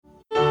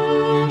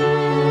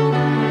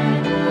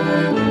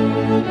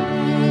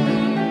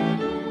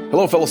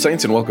Hello, fellow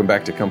saints, and welcome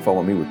back to Come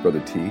Follow Me with Brother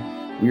T.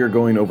 We are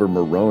going over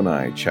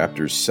Moroni,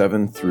 chapters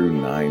 7 through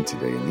 9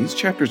 today, and these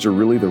chapters are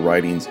really the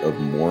writings of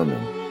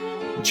Mormon.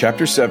 In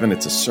chapter 7,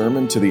 it's a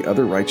sermon to the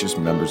other righteous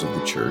members of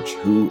the church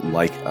who,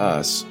 like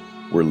us,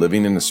 were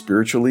living in a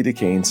spiritually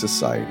decaying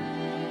society.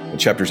 And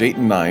chapters 8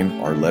 and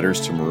 9 are letters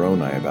to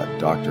Moroni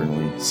about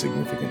doctrinally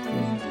significant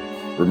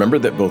things. Remember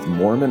that both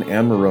Mormon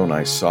and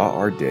Moroni saw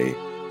our day,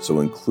 so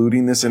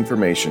including this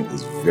information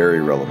is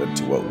very relevant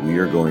to what we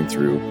are going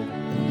through,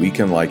 and we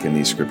can liken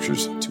these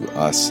scriptures to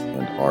us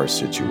and our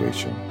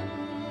situation.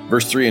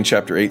 Verse 3 in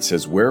chapter 8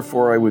 says,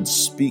 "Wherefore I would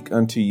speak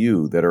unto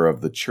you that are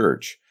of the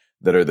church,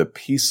 that are the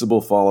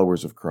peaceable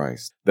followers of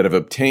Christ, that have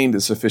obtained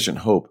a sufficient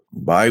hope,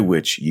 by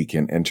which ye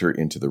can enter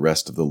into the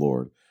rest of the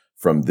Lord,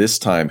 from this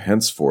time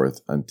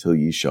henceforth until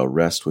ye shall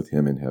rest with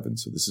him in heaven."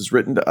 So this is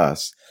written to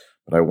us,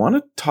 but I want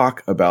to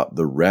talk about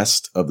the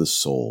rest of the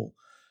soul.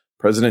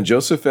 President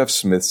Joseph F.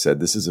 Smith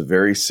said this is a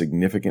very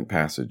significant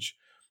passage.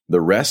 The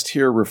rest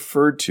here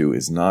referred to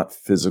is not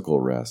physical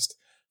rest,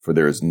 for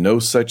there is no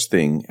such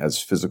thing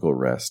as physical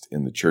rest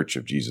in the Church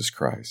of Jesus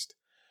Christ.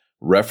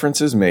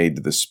 Reference is made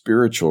to the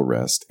spiritual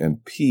rest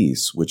and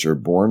peace which are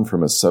born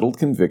from a settled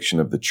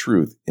conviction of the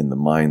truth in the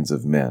minds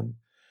of men.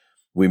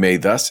 We may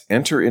thus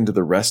enter into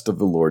the rest of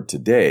the Lord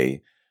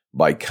today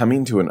by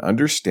coming to an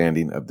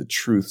understanding of the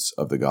truths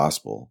of the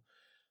gospel.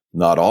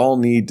 Not all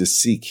need to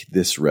seek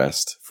this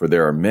rest, for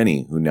there are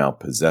many who now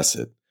possess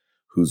it,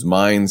 whose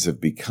minds have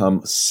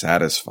become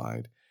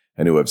satisfied,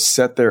 and who have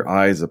set their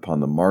eyes upon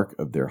the mark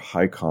of their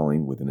high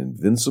calling with an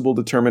invincible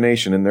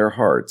determination in their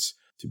hearts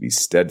to be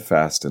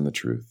steadfast in the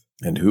truth,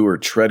 and who are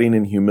treading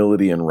in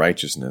humility and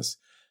righteousness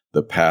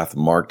the path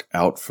marked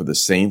out for the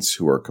saints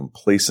who are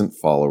complacent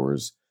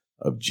followers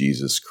of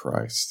Jesus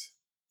Christ.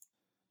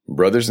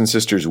 Brothers and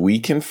sisters, we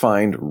can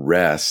find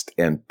rest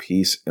and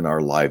peace in our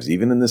lives,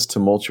 even in this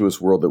tumultuous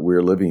world that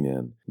we're living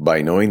in,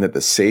 by knowing that the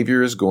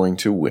Savior is going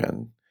to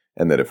win,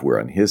 and that if we're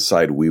on his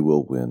side, we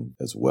will win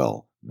as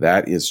well.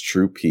 That is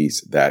true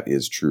peace. That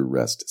is true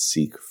rest.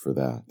 Seek for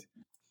that.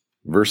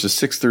 Verses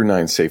 6 through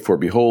 9 say, "For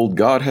behold,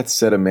 God hath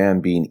said, a man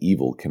being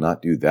evil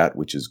cannot do that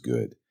which is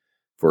good.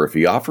 For if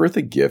he offereth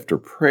a gift or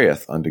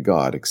prayeth unto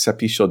God,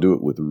 except he shall do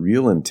it with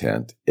real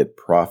intent, it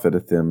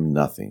profiteth him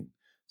nothing."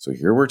 So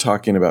here we're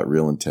talking about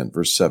real intent.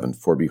 Verse 7,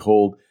 "For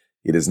behold,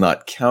 it is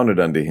not counted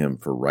unto him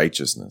for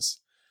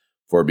righteousness.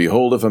 For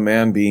behold, if a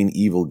man being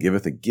evil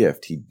giveth a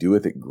gift, he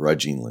doeth it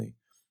grudgingly.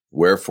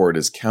 Wherefore it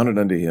is counted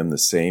unto him the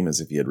same as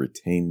if he had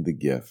retained the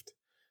gift.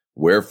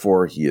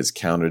 Wherefore he is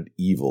counted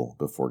evil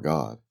before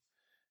God.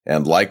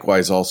 And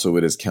likewise also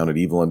it is counted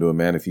evil unto a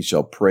man if he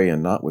shall pray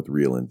and not with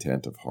real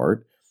intent of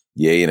heart.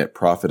 Yea, and it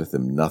profiteth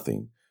him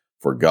nothing,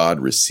 for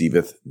God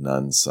receiveth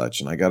none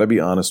such." And I got to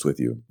be honest with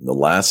you, the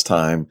last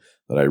time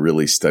that I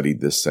really studied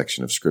this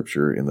section of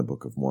scripture in the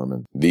Book of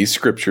Mormon, these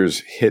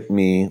scriptures hit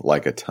me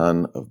like a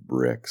ton of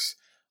bricks.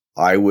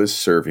 I was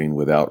serving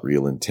without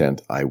real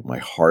intent. My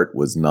heart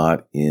was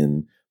not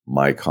in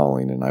my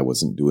calling, and I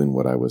wasn't doing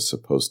what I was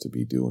supposed to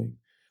be doing.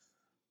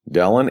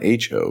 Dallin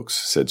H. Oaks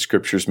said,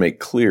 "Scriptures make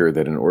clear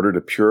that in order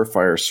to purify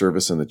our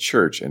service in the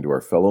church and to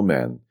our fellow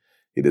men,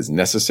 it is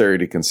necessary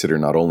to consider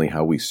not only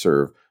how we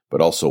serve,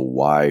 but also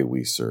why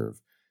we serve."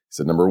 He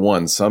said, number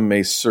 1, some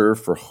may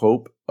serve for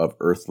hope of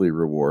earthly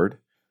reward.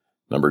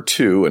 Number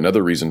 2,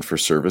 another reason for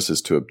service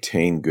is to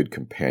obtain good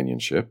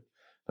companionship.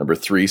 Number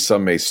 3,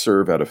 some may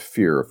serve out of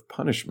fear of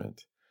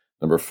punishment.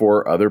 Number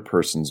 4, other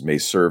persons may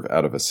serve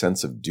out of a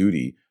sense of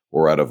duty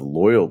or out of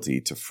loyalty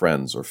to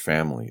friends or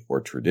family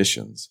or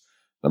traditions.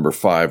 Number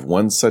 5,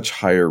 one such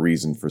higher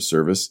reason for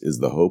service is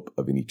the hope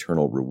of an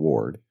eternal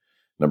reward.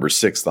 Number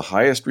 6, the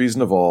highest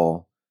reason of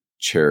all,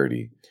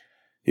 charity.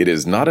 It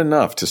is not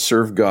enough to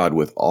serve God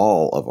with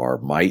all of our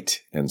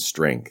might and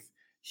strength.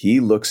 He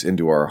looks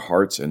into our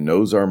hearts and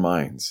knows our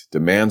minds,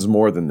 demands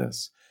more than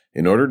this.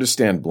 In order to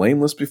stand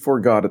blameless before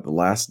God at the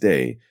last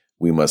day,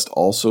 we must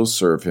also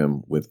serve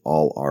him with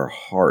all our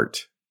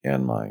heart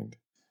and mind.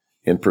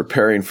 In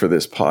preparing for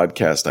this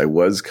podcast, I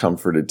was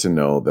comforted to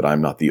know that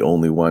I'm not the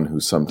only one who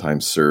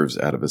sometimes serves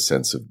out of a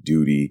sense of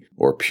duty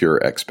or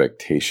pure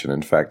expectation.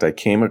 In fact, I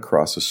came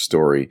across a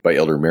story by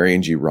Elder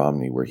Marion G.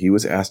 Romney where he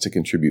was asked to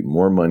contribute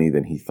more money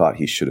than he thought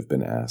he should have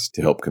been asked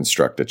to help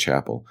construct a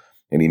chapel.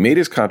 And he made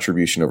his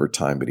contribution over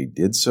time, but he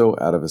did so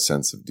out of a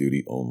sense of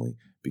duty only,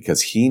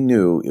 because he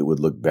knew it would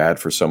look bad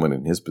for someone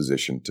in his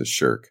position to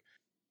shirk.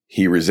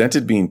 He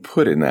resented being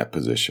put in that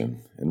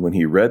position, and when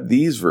he read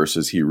these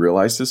verses, he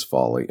realized his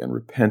folly and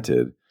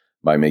repented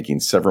by making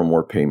several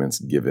more payments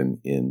given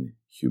in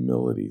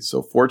humility.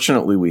 So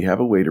fortunately, we have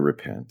a way to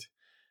repent,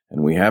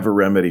 and we have a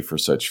remedy for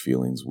such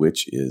feelings,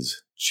 which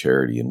is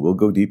charity, and we'll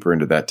go deeper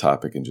into that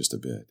topic in just a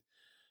bit.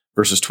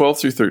 Verses 12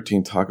 through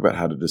 13 talk about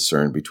how to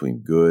discern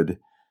between good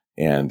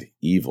and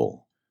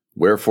evil.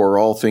 "Wherefore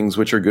all things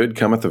which are good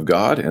cometh of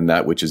God, and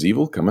that which is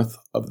evil cometh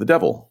of the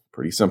devil."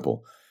 Pretty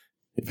simple.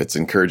 If it's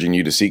encouraging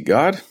you to seek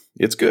God,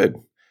 it's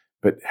good.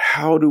 But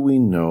how do we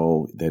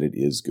know that it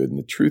is good? And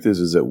the truth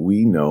is that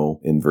we know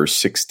in verse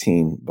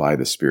 16 by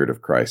the Spirit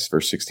of Christ.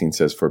 Verse 16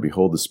 says, "For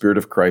behold, the Spirit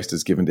of Christ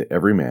is given to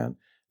every man,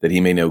 that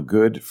he may know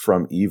good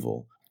from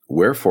evil.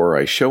 Wherefore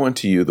I show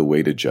unto you the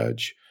way to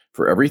judge.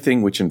 For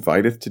everything which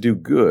inviteth to do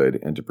good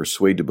and to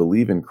persuade to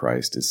believe in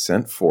Christ is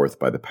sent forth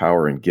by the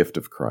power and gift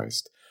of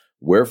Christ.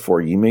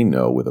 Wherefore ye may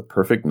know with a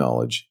perfect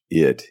knowledge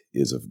it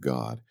is of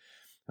God.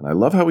 And I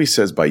love how he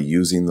says by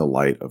using the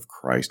light of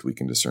Christ we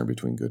can discern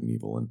between good and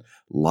evil. And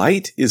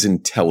light is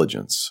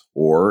intelligence,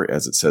 or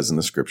as it says in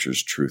the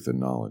scriptures, truth and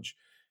knowledge.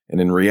 And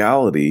in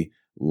reality,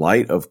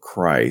 light of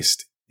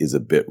Christ is a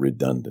bit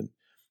redundant.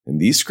 And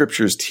these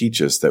scriptures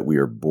teach us that we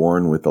are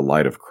born with the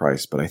light of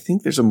Christ, but I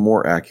think there's a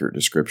more accurate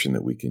description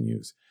that we can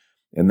use.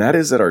 And that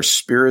is that our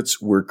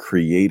spirits were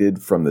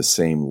created from the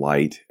same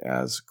light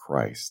as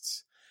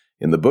Christ's.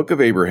 In the book of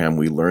Abraham,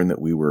 we learn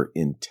that we were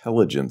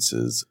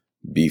intelligences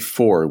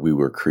before we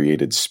were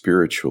created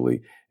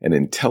spiritually. And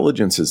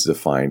intelligence is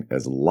defined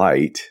as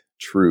light,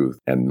 truth,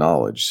 and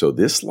knowledge. So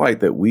this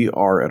light that we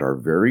are at our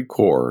very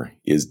core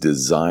is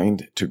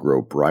designed to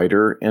grow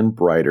brighter and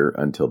brighter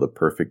until the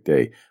perfect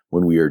day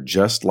when we are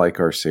just like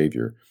our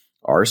Savior.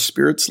 Our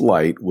spirit's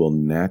light will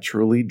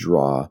naturally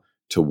draw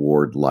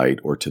toward light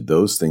or to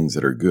those things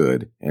that are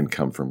good and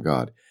come from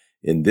God.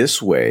 In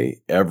this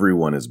way,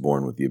 everyone is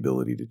born with the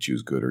ability to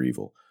choose good or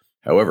evil.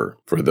 However,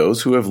 for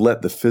those who have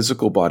let the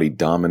physical body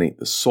dominate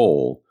the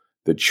soul,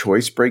 the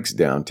choice breaks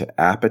down to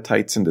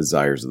appetites and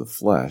desires of the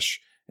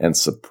flesh and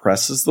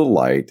suppresses the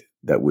light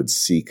that would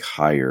seek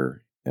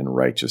higher and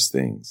righteous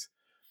things.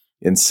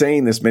 In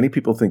saying this, many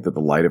people think that the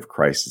light of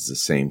Christ is the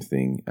same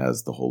thing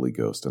as the Holy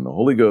Ghost. And the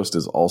Holy Ghost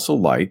is also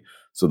light,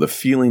 so the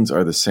feelings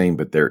are the same,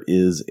 but there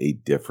is a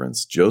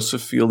difference.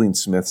 Joseph Fielding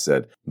Smith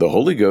said, "The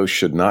Holy Ghost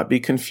should not be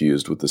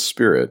confused with the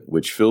Spirit,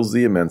 which fills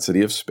the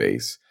immensity of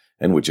space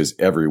and which is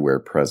everywhere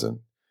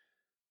present.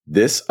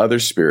 This other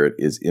spirit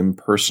is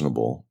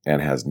impersonable and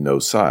has no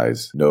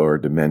size, nor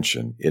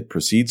dimension. It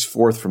proceeds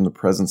forth from the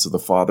presence of the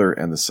Father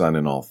and the Son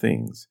in all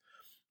things.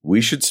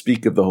 We should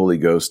speak of the Holy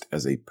Ghost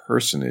as a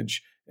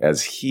personage,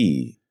 as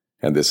he,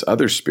 and this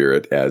other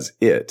spirit as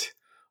it.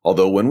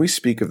 Although when we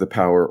speak of the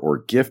power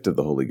or gift of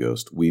the Holy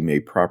Ghost, we may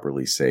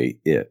properly say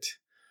it.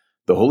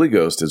 The Holy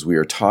Ghost, as we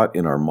are taught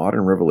in our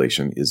modern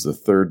revelation, is the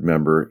third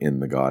member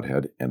in the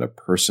Godhead and a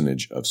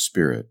personage of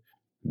spirit.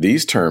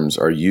 These terms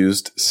are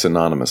used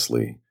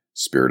synonymously: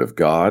 Spirit of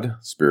God,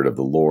 Spirit of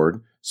the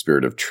Lord,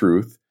 Spirit of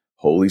truth,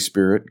 Holy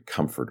Spirit,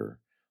 Comforter,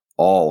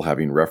 all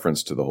having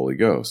reference to the Holy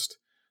Ghost.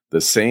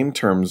 The same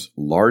terms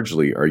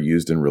largely are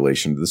used in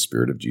relation to the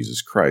Spirit of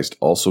Jesus Christ,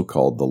 also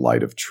called the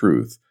light of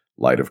truth,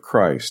 light of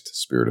Christ,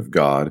 Spirit of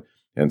God,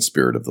 and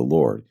Spirit of the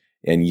Lord,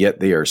 and yet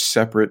they are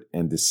separate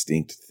and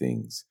distinct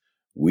things.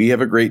 We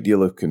have a great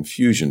deal of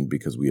confusion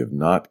because we have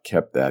not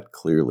kept that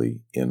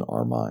clearly in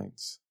our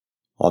minds.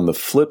 On the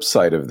flip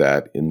side of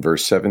that, in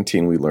verse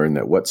 17, we learn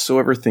that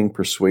whatsoever thing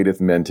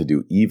persuadeth men to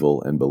do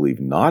evil and believe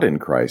not in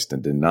Christ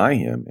and deny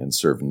him and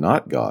serve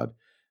not God,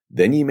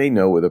 then ye may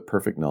know with a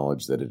perfect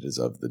knowledge that it is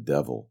of the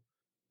devil.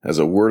 As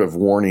a word of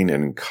warning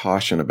and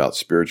caution about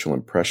spiritual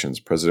impressions,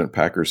 President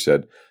Packer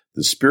said,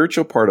 "The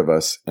spiritual part of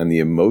us and the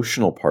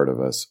emotional part of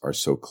us are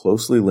so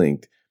closely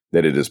linked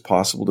that it is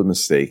possible to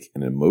mistake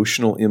an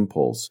emotional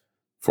impulse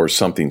for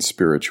something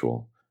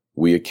spiritual.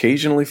 We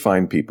occasionally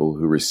find people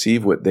who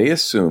receive what they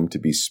assume to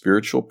be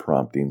spiritual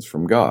promptings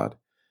from God,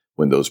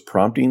 when those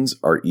promptings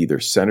are either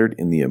centered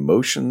in the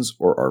emotions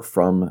or are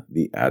from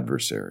the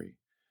adversary."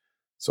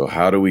 So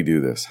how do we do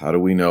this? How do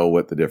we know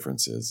what the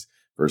difference is?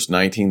 Verse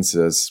 19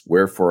 says,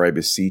 "Wherefore I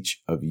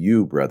beseech of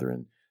you,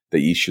 brethren, that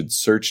ye should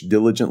search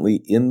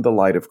diligently in the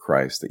light of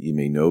Christ, that ye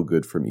may know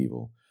good from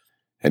evil.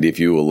 And if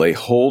you will lay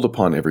hold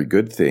upon every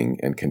good thing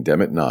and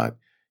condemn it not,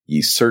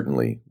 ye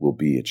certainly will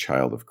be a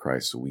child of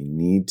Christ." So we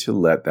need to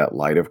let that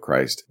light of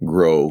Christ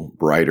grow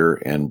brighter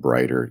and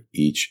brighter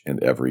each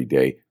and every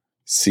day,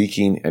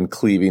 seeking and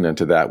cleaving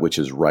unto that which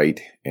is right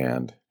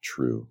and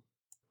true.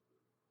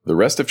 The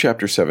rest of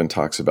chapter 7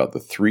 talks about the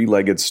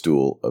three-legged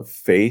stool of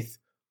faith,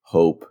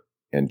 hope,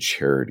 and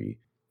charity.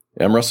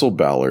 M. Russell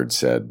Ballard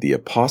said, "The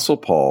Apostle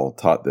Paul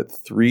taught that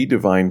three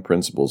divine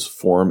principles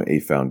form a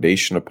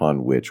foundation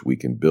upon which we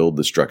can build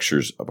the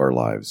structures of our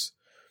lives.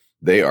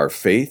 They are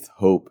faith,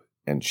 hope,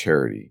 and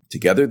charity.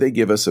 Together they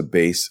give us a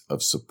base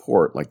of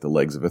support like the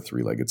legs of a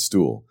three-legged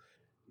stool.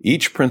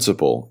 Each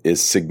principle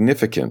is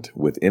significant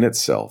within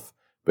itself,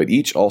 but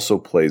each also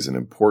plays an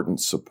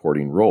important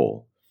supporting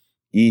role.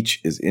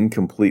 Each is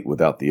incomplete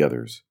without the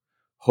others.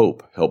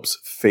 Hope helps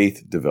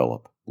faith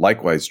develop.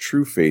 Likewise,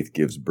 true faith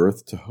gives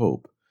birth to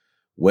hope.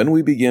 When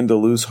we begin to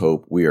lose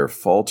hope, we are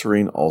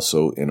faltering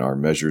also in our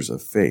measures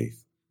of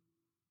faith.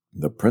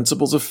 The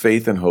principles of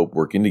faith and hope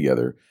working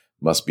together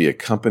must be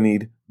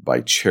accompanied by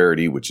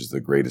charity, which is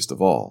the greatest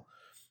of all.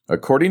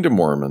 According to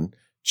Mormon,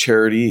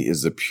 charity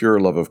is the pure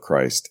love of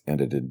Christ, and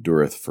it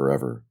endureth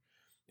forever.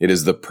 It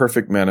is the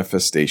perfect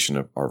manifestation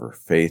of our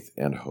faith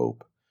and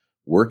hope.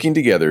 Working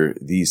together,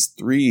 these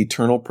three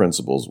eternal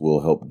principles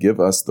will help give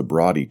us the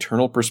broad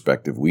eternal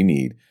perspective we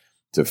need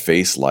to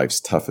face life's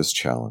toughest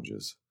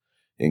challenges,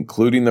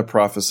 including the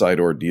prophesied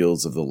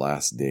ordeals of the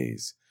last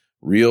days.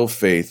 Real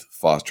faith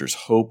fosters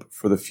hope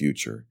for the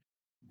future,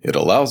 It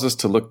allows us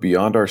to look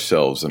beyond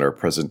ourselves and our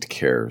present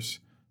cares.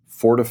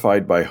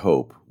 Fortified by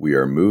hope, we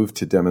are moved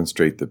to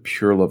demonstrate the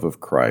pure love of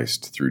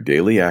Christ through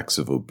daily acts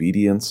of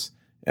obedience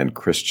and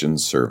Christian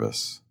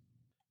service.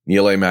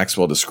 Neal A.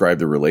 Maxwell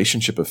described the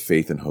relationship of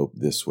faith and hope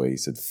this way. He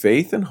said,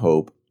 "Faith and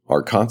hope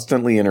are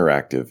constantly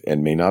interactive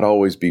and may not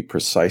always be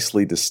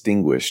precisely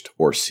distinguished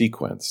or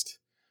sequenced.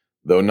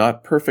 Though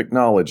not perfect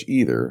knowledge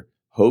either,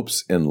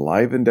 hope's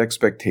enlivened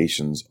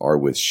expectations are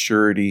with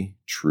surety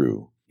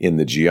true. In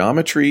the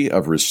geometry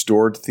of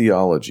restored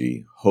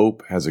theology,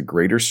 hope has a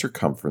greater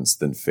circumference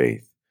than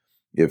faith.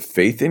 If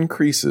faith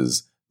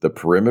increases, the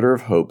perimeter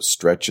of hope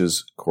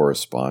stretches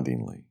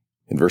correspondingly."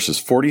 In verses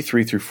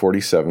 43 through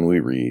 47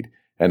 we read,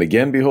 "And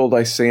again, behold,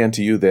 I say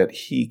unto you that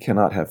he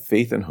cannot have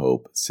faith and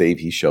hope, save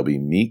he shall be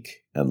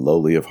meek and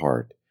lowly of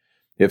heart.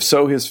 If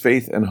so, his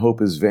faith and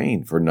hope is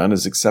vain, for none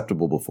is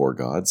acceptable before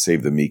God,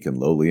 save the meek and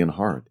lowly in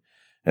heart.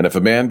 And if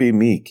a man be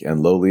meek and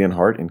lowly in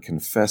heart, and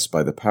confess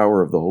by the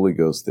power of the Holy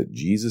Ghost that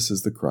Jesus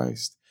is the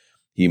Christ,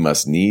 he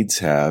must needs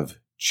have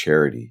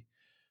charity.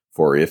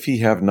 For if he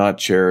have not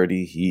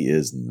charity, he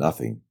is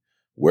nothing.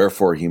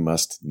 Wherefore he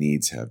must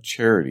needs have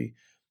charity.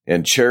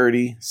 And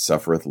charity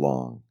suffereth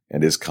long,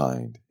 and is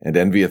kind, and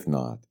envieth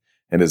not,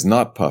 and is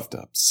not puffed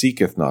up,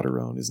 seeketh not her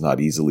own, is not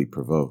easily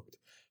provoked,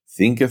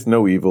 thinketh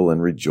no evil,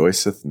 and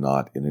rejoiceth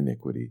not in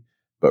iniquity,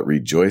 but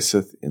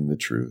rejoiceth in the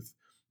truth,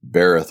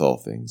 beareth all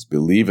things,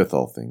 believeth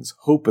all things,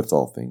 hopeth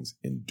all things,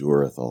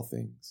 endureth all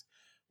things.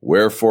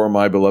 Wherefore,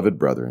 my beloved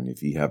brethren,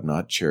 if ye have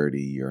not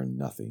charity, ye are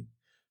nothing,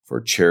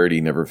 for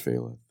charity never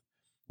faileth.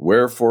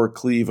 Wherefore,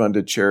 cleave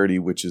unto charity,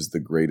 which is the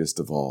greatest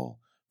of all,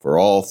 for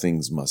all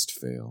things must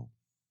fail.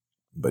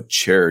 But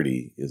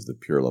charity is the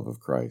pure love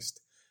of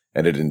Christ,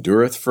 and it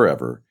endureth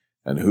forever,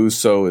 and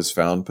whoso is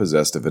found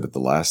possessed of it at the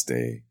last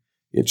day,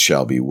 it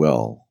shall be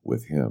well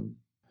with him."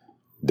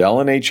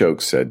 Dallin H.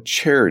 Oaks said,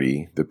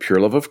 "Charity, the pure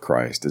love of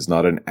Christ, is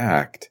not an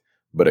act,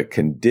 but a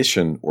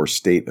condition or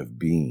state of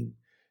being.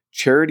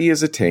 Charity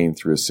is attained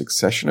through a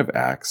succession of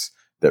acts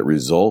that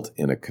result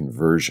in a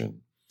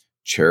conversion.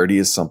 Charity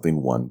is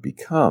something one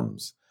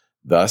becomes.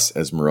 Thus,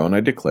 as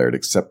Moroni declared,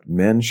 except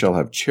men shall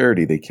have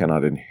charity, they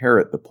cannot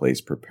inherit the place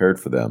prepared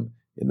for them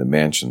in the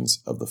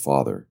mansions of the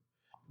Father."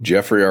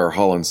 Jeffrey R.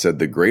 Holland said,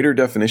 "The greater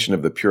definition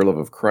of the pure love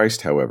of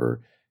Christ,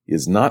 however,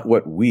 is not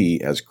what we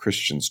as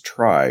Christians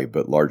try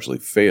but largely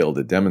fail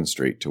to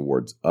demonstrate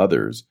towards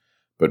others,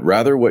 but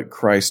rather what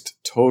Christ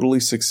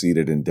totally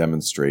succeeded in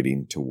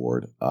demonstrating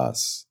toward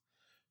us.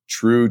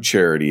 True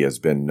charity has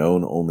been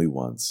known only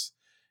once.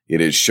 It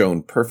is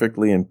shown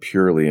perfectly and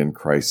purely in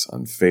Christ's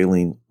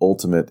unfailing,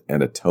 ultimate,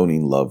 and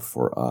atoning love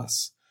for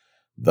us.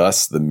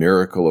 Thus, the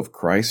miracle of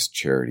Christ's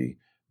charity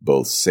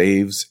both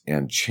saves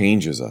and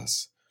changes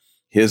us.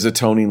 His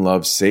atoning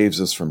love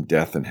saves us from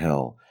death and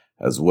hell,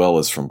 as well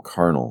as from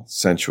carnal,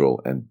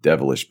 sensual, and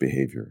devilish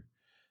behavior.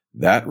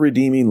 That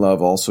redeeming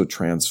love also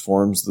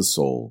transforms the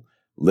soul,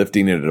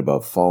 lifting it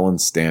above fallen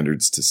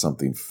standards to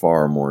something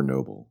far more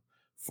noble,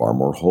 far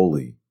more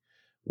holy.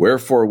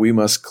 Wherefore we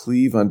must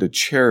cleave unto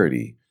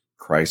charity,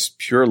 Christ's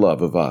pure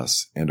love of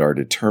us, and our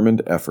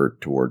determined effort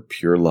toward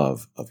pure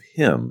love of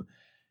Him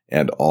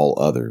and all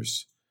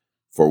others.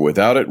 For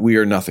without it we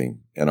are nothing,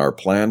 and our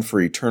plan for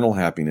eternal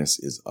happiness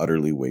is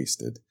utterly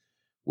wasted.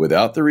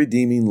 Without the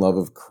redeeming love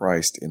of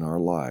Christ in our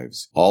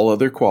lives, all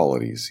other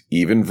qualities,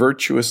 even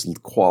virtuous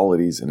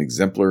qualities and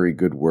exemplary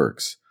good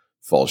works,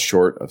 fall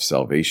short of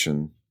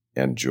salvation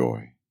and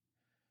joy.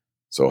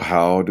 So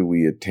how do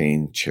we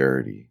attain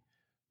charity?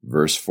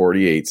 Verse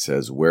 48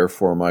 says,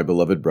 "Wherefore, my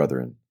beloved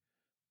brethren,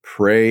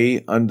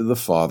 pray unto the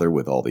Father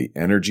with all the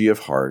energy of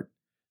heart,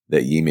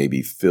 that ye may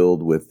be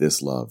filled with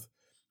this love,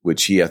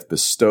 which he hath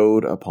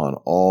bestowed upon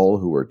all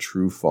who are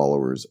true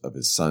followers of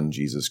his Son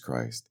Jesus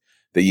Christ,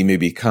 that ye may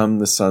become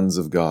the sons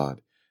of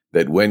God,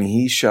 that when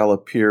he shall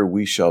appear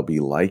we shall be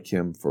like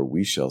him, for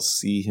we shall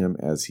see him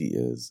as he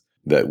is,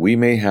 that we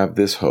may have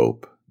this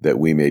hope, that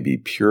we may be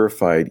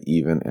purified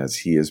even as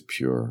he is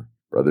pure."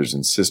 Brothers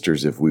and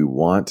sisters, if we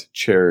want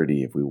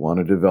charity, if we want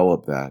to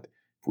develop that,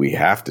 if we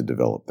have to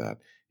develop that,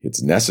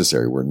 it's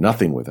necessary. We're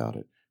nothing without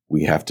it.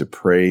 We have to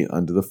pray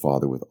unto the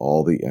Father with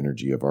all the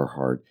energy of our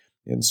heart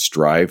and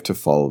strive to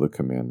follow the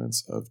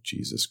commandments of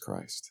Jesus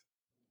Christ.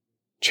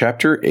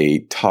 Chapter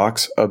 8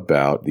 talks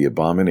about the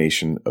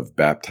abomination of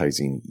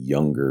baptizing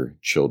younger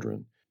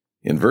children.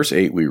 In verse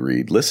 8 we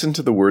read, "Listen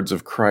to the words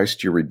of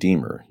Christ your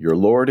Redeemer, your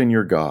Lord and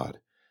your God.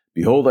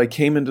 Behold, I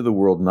came into the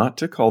world not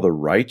to call the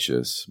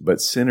righteous,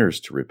 but sinners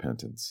to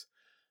repentance.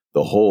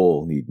 The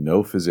whole need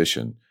no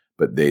physician,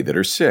 but they that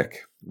are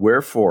sick.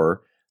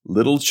 Wherefore,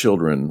 little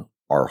children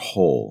are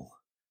whole,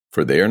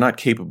 for they are not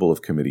capable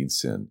of committing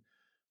sin.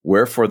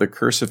 Wherefore the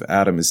curse of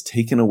Adam is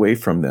taken away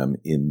from them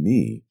in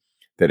me,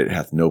 that it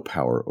hath no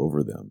power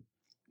over them.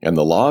 And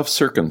the law of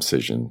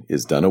circumcision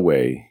is done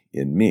away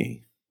in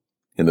me."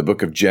 In the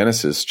book of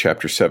Genesis,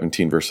 chapter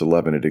 17, verse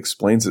 11, it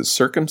explains that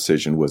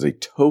circumcision was a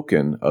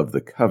token of the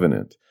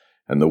covenant.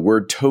 And the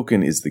word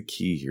token is the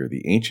key here.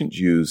 The ancient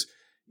Jews,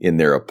 in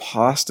their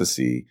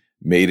apostasy,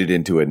 made it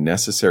into a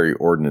necessary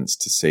ordinance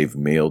to save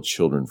male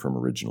children from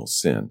original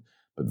sin.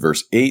 But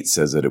verse 8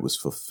 says that it was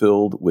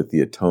fulfilled with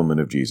the atonement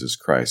of Jesus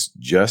Christ,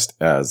 just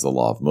as the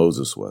law of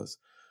Moses was.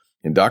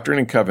 In Doctrine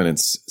and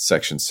Covenants,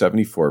 section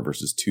 74,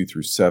 verses 2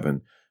 through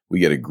 7, we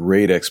get a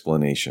great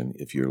explanation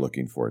if you're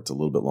looking for it. It's a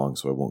little bit long,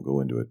 so I won't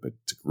go into it, but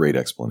it's a great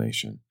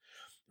explanation.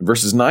 In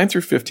verses 9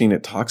 through 15,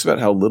 it talks about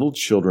how little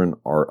children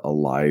are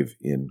alive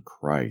in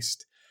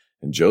Christ.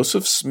 And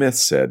Joseph Smith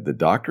said, the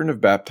doctrine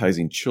of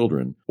baptizing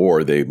children,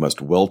 or they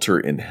must welter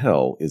in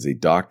hell, is a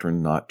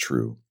doctrine not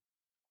true,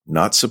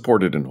 not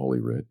supported in Holy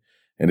Writ,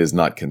 and is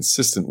not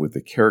consistent with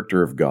the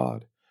character of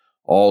God.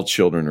 All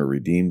children are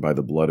redeemed by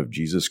the blood of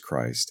Jesus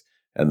Christ,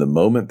 and the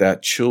moment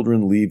that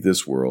children leave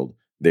this world,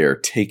 they are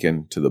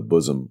taken to the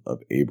bosom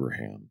of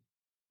Abraham.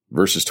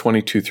 Verses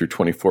 22 through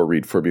 24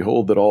 read, For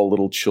behold that all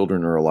little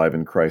children are alive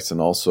in Christ, and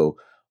also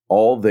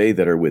all they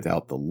that are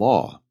without the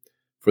law.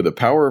 For the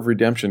power of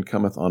redemption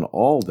cometh on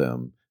all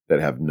them that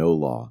have no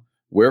law.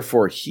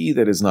 Wherefore he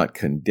that is not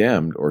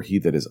condemned, or he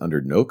that is under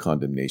no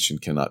condemnation,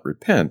 cannot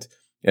repent,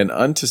 and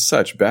unto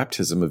such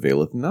baptism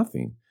availeth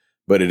nothing.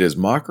 But it is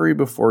mockery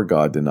before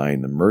God,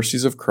 denying the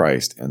mercies of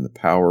Christ and the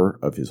power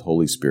of his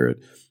Holy Spirit,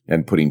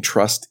 and putting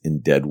trust in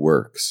dead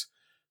works.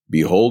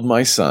 Behold,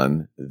 my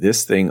son,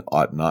 this thing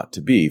ought not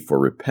to be, for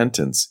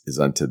repentance is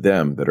unto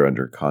them that are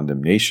under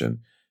condemnation,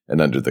 and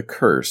under the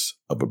curse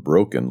of a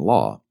broken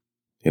law.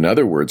 In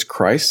other words,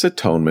 Christ's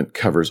atonement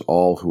covers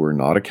all who are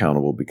not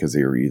accountable because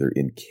they are either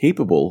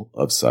incapable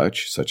of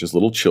such as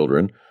little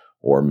children,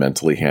 or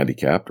mentally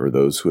handicapped, or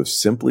those who have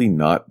simply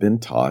not been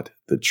taught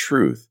the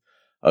truth.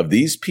 Of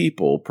these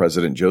people,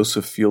 President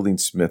Joseph Fielding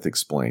Smith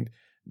explained,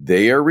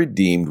 they are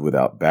redeemed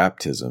without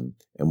baptism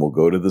and will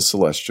go to the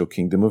celestial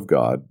kingdom of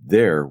God,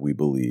 there, we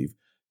believe,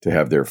 to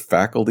have their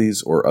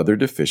faculties or other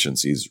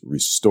deficiencies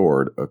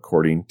restored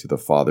according to the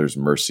Father's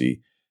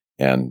mercy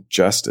and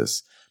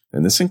justice.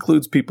 And this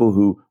includes people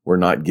who were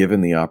not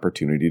given the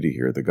opportunity to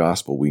hear the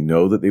gospel. We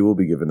know that they will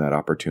be given that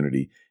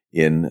opportunity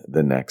in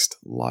the next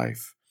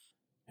life.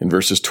 In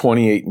verses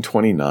 28 and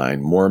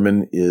 29,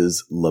 Mormon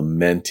is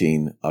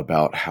lamenting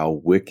about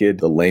how wicked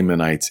the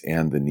Lamanites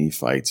and the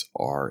Nephites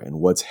are and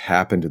what's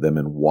happened to them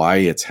and why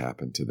it's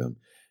happened to them.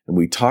 And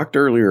we talked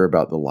earlier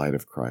about the light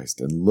of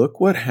Christ. And look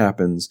what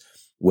happens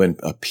when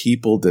a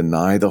people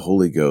deny the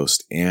Holy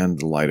Ghost and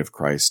the light of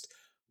Christ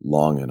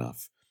long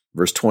enough.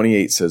 Verse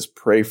 28 says,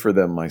 Pray for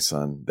them, my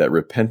son, that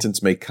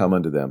repentance may come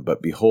unto them.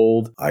 But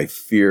behold, I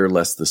fear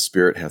lest the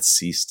Spirit hath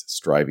ceased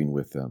striving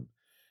with them.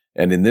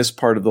 And in this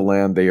part of the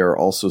land they are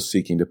also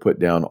seeking to put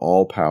down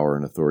all power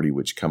and authority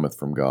which cometh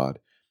from God,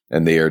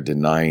 and they are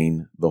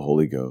denying the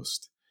Holy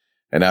Ghost.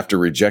 And after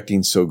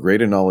rejecting so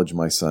great a knowledge,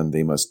 my son,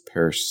 they must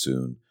perish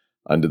soon,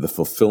 unto the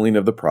fulfilling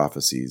of the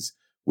prophecies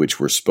which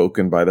were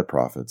spoken by the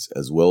prophets,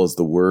 as well as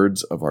the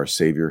words of our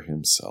Savior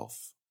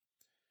himself.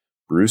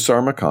 Bruce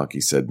R.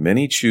 McConkie said,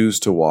 Many choose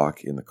to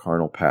walk in the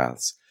carnal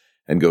paths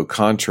and go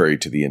contrary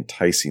to the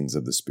enticings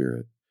of the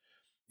Spirit.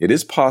 It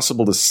is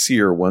possible to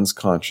sear one's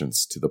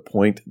conscience to the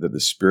point that the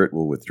Spirit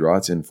will withdraw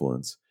its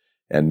influence,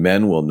 and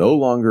men will no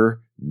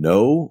longer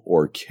know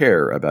or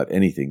care about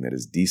anything that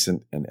is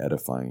decent and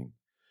edifying.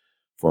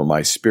 For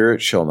my spirit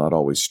shall not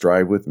always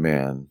strive with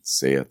man,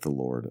 saith the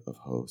Lord of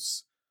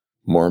hosts.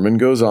 Mormon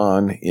goes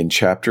on in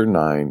chapter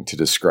 9 to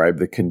describe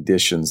the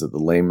conditions that the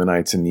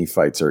Lamanites and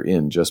Nephites are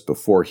in just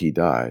before he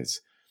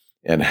dies,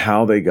 and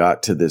how they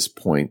got to this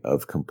point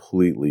of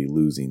completely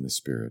losing the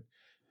Spirit.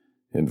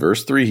 In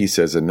verse 3 he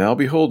says, And now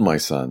behold, my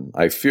son,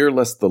 I fear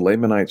lest the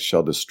Lamanites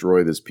shall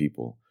destroy this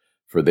people,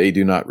 for they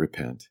do not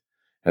repent.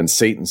 And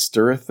Satan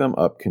stirreth them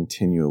up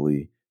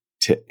continually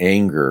to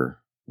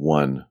anger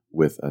one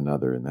with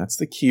another. And that's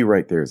the key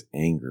right there, is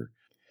anger.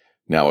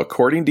 Now,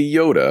 according to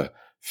Yoda,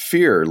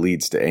 fear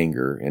leads to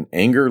anger, and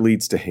anger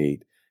leads to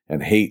hate,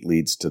 and hate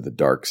leads to the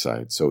dark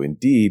side. So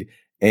indeed,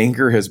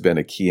 anger has been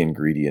a key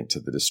ingredient to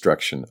the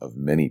destruction of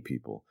many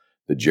people.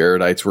 The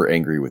Jaredites were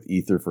angry with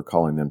Ether for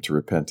calling them to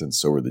repentance.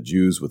 So were the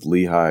Jews with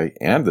Lehi,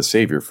 and the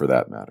Savior for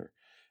that matter.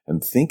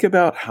 And think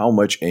about how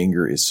much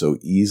anger is so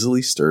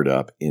easily stirred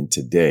up in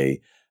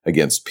today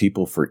against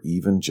people for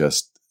even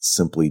just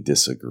simply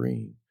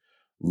disagreeing.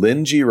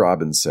 Lynn G.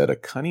 Robbins said, A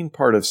cunning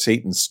part of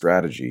Satan's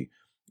strategy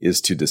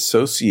is to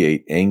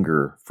dissociate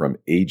anger from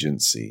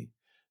agency,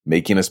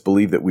 making us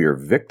believe that we are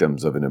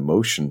victims of an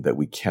emotion that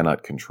we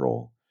cannot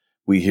control.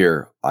 We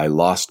hear, I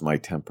lost my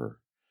temper.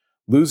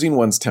 Losing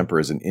one's temper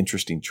is an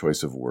interesting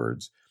choice of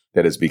words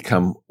that has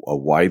become a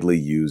widely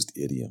used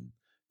idiom.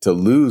 To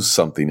lose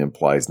something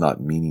implies not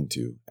meaning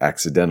to,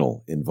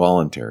 accidental,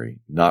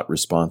 involuntary, not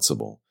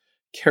responsible,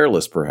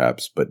 careless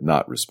perhaps, but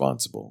not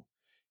responsible.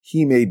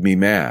 He made me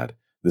mad.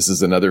 This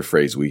is another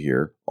phrase we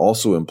hear,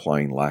 also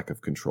implying lack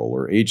of control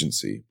or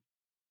agency.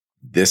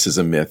 This is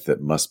a myth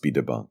that must be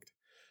debunked.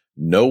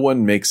 No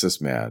one makes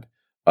us mad.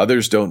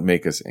 Others don't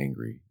make us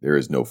angry. There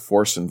is no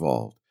force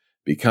involved.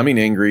 Becoming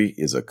angry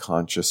is a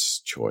conscious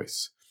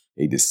choice,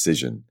 a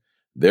decision.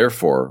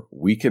 Therefore,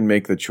 we can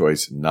make the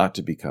choice not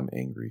to become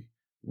angry.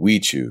 We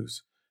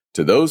choose.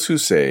 To those who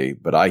say,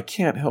 but I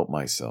can't help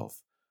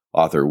myself,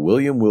 author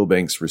William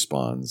Wilbanks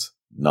responds,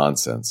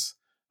 nonsense.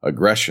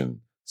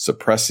 Aggression,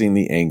 suppressing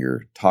the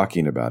anger,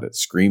 talking about it,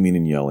 screaming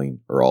and yelling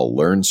are all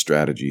learned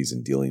strategies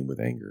in dealing with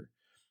anger.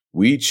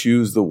 We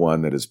choose the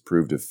one that has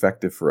proved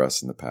effective for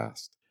us in the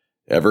past.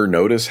 Ever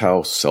notice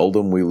how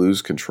seldom we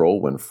lose control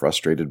when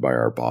frustrated by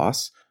our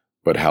boss,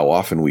 but how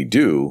often we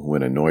do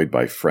when annoyed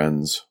by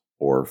friends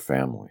or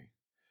family?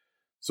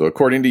 So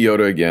according to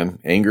Yoda again,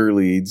 anger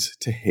leads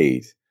to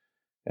hate.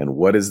 And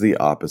what is the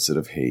opposite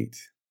of hate?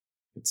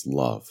 It's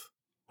love.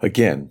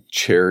 Again,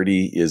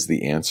 charity is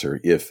the answer.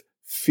 If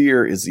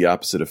fear is the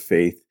opposite of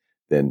faith,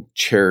 then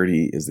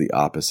charity is the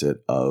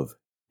opposite of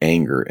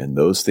anger. And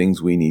those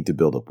things we need to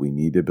build up. We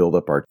need to build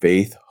up our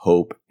faith,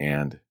 hope,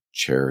 and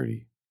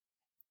charity.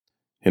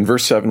 In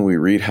verse 7, we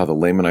read how the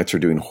Lamanites are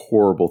doing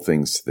horrible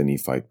things to the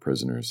Nephite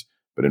prisoners.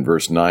 But in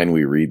verse 9,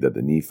 we read that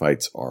the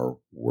Nephites are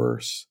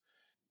worse.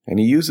 And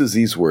he uses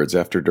these words,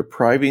 after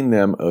depriving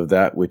them of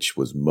that which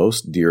was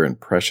most dear and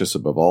precious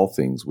above all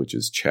things, which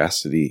is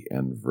chastity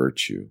and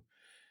virtue.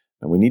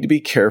 And we need to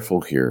be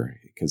careful here,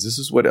 because this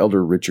is what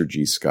Elder Richard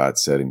G. Scott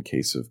said in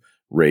case of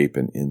rape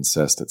and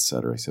incest,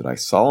 etc. He said, I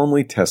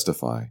solemnly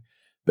testify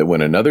that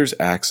when another's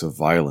acts of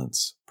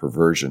violence,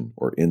 perversion,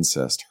 or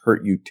incest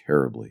hurt you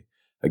terribly,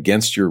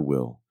 against your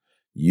will,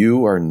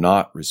 you are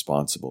not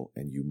responsible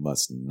and you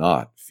must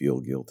not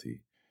feel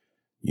guilty.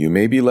 You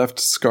may be left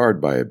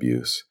scarred by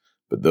abuse,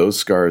 but those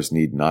scars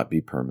need not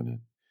be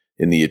permanent.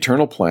 In the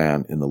eternal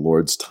plan, in the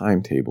Lord's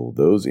timetable,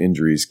 those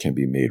injuries can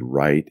be made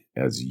right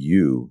as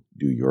you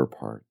do your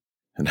part.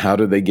 And how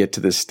do they get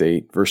to this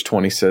state? Verse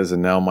 20 says,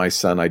 And now, my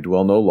son, I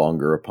dwell no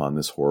longer upon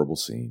this horrible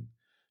scene.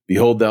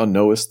 Behold, thou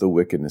knowest the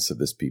wickedness of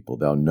this people.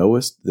 Thou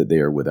knowest that they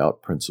are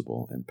without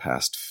principle and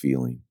past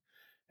feeling,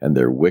 and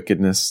their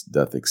wickedness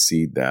doth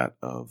exceed that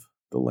of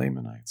the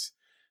Lamanites.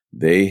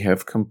 They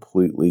have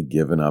completely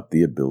given up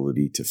the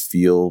ability to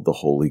feel the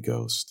Holy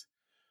Ghost.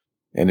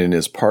 And in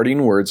his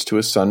parting words to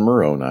his son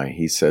Moroni,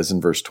 he says in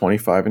verse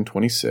 25 and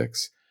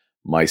 26,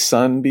 My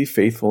son, be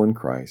faithful in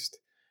Christ,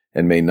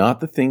 and may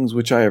not the things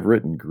which I have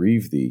written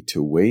grieve thee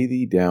to weigh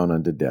thee down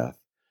unto death,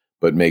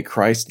 but may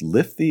Christ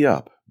lift thee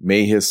up,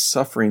 may his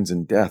sufferings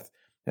and death,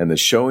 and the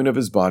showing of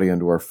his body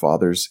unto our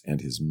fathers,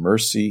 and his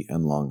mercy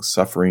and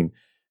long-suffering,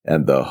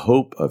 and the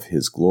hope of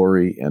his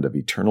glory and of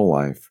eternal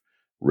life,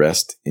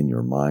 rest in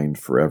your mind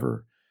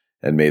forever.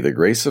 And may the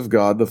grace of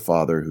God the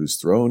Father, whose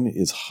throne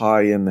is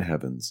high in the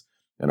heavens,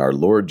 and our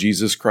Lord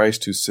Jesus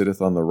Christ, who sitteth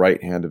on the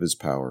right hand of his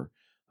power,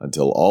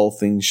 until all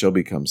things shall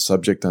become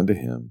subject unto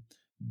him,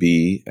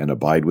 be and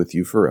abide with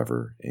you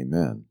forever.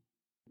 Amen.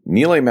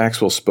 Neal A.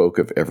 Maxwell spoke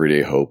of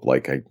everyday hope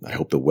like, I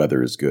hope the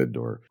weather is good,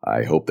 or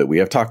I hope that we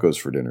have tacos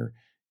for dinner,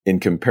 in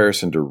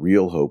comparison to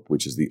real hope,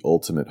 which is the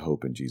ultimate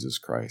hope in Jesus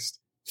Christ.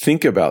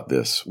 Think about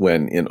this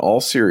when, in all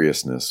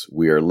seriousness,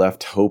 we are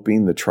left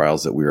hoping the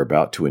trials that we are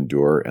about to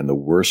endure and the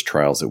worst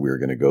trials that we are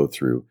going to go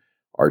through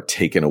are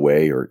taken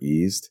away or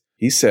eased.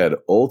 He said,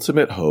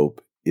 ultimate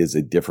hope is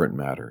a different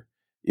matter.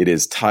 It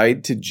is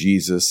tied to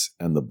Jesus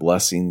and the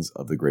blessings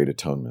of the Great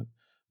Atonement,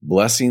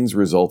 blessings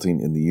resulting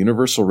in the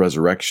universal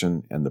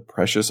resurrection and the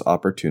precious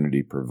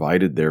opportunity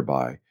provided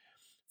thereby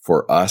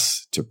for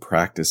us to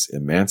practice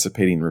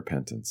emancipating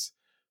repentance,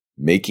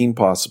 making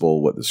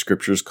possible what the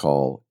Scriptures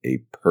call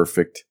a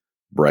perfect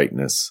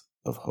brightness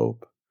of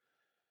hope.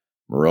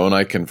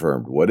 Moroni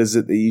confirmed, What is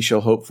it that ye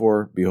shall hope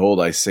for?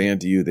 Behold, I say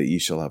unto you that ye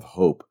shall have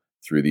hope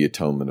through the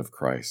atonement of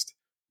Christ.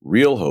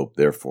 Real hope,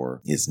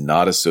 therefore, is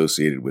not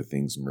associated with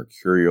things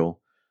mercurial,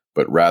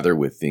 but rather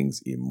with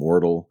things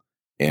immortal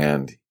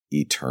and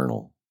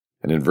eternal.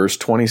 And in verse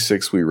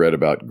 26, we read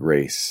about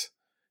grace.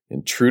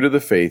 And true to the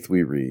faith,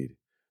 we read,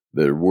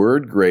 The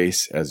word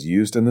grace, as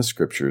used in the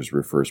Scriptures,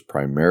 refers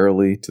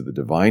primarily to the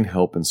divine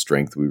help and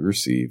strength we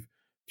receive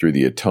through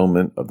the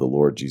atonement of the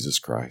Lord Jesus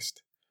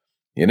Christ.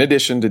 In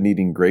addition to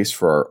needing grace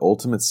for our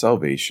ultimate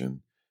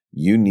salvation,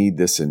 you need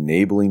this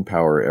enabling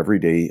power every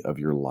day of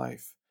your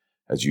life.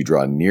 As you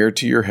draw near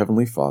to your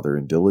Heavenly Father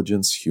in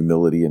diligence,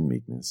 humility, and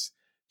meekness,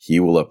 He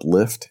will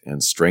uplift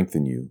and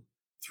strengthen you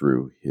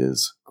through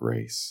His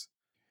grace.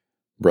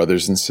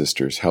 Brothers and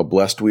sisters, how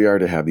blessed we are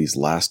to have these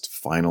last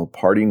final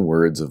parting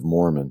words of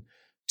Mormon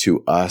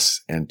to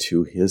us and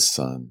to his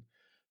Son,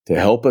 to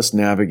help us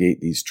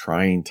navigate these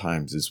trying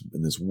times.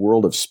 In this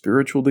world of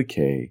spiritual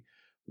decay,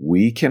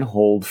 we can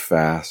hold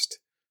fast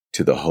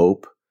to the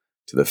hope,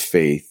 to the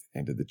faith,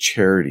 and to the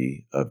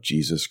charity of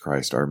Jesus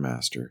Christ our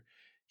Master.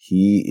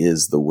 He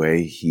is the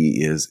way.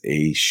 He is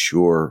a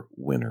sure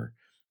winner.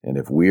 And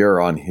if we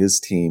are on His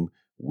team,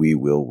 we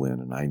will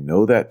win. And I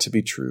know that to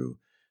be true.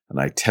 And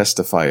I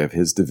testify of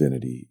His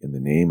divinity in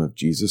the name of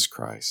Jesus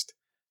Christ.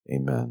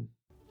 Amen.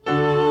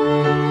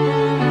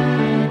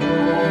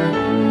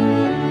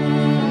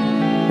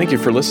 Thank you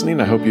for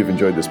listening. I hope you've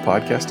enjoyed this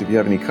podcast. If you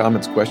have any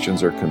comments,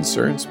 questions, or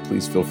concerns,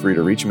 please feel free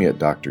to reach me at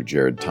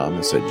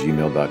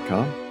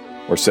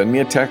drjaredthomas@gmail.com or send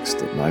me a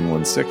text at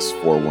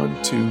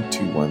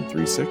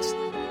 916-412-2136.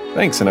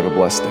 Thanks, and have a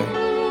blessed day.